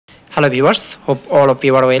Hello viewers, hope all of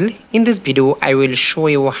you are well. In this video I will show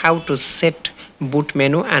you how to set boot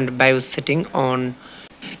menu and BIOS setting on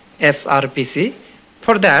Acer PC.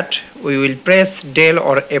 For that we will press Del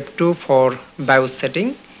or F2 for BIOS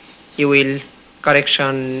setting. You will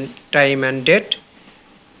correction time and date.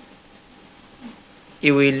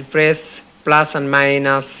 You will press plus and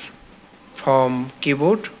minus from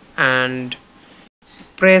keyboard and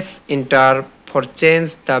press enter for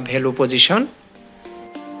change the value position.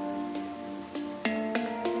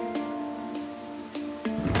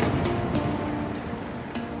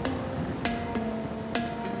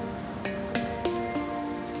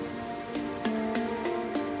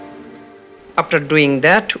 After doing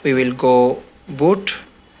that, we will go boot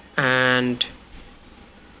and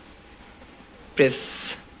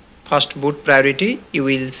press first boot priority. You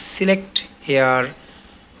will select here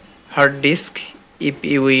hard disk. If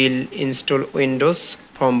you will install Windows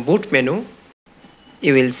from boot menu,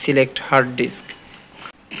 you will select hard disk.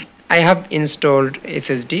 I have installed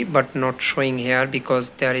SSD but not showing here because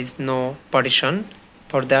there is no partition.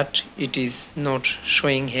 For that it is not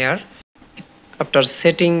showing here. After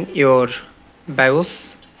setting your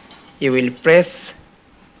BIOS, you will press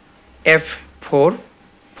F4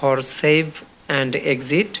 for save and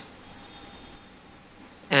exit,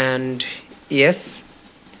 and yes,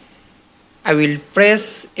 I will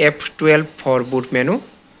press F12 for boot menu.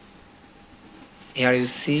 Here you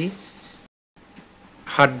see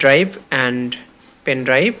hard drive and pen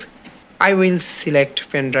drive. I will select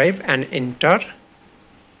pen drive and enter.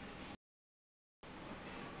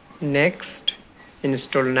 Next,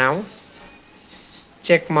 install now.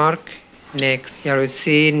 Check mark. Next, here we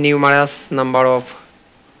see numerous number of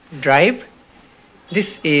drive.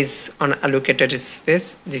 This is unallocated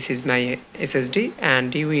space. This is my SSD,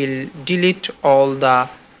 and you will delete all the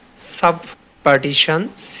sub partition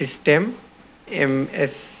system,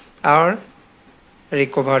 MSR,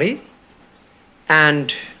 recovery,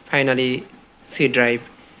 and finally C drive.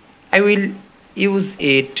 I will use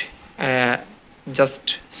it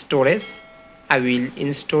just storage. I will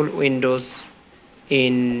install Windows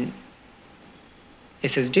in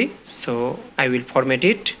SSD, so I will format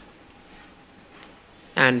it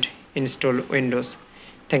and install Windows.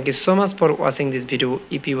 Thank you so much for watching this video.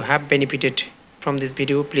 If you have benefited from this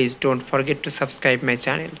video, please don't forget to subscribe my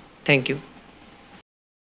channel. Thank you.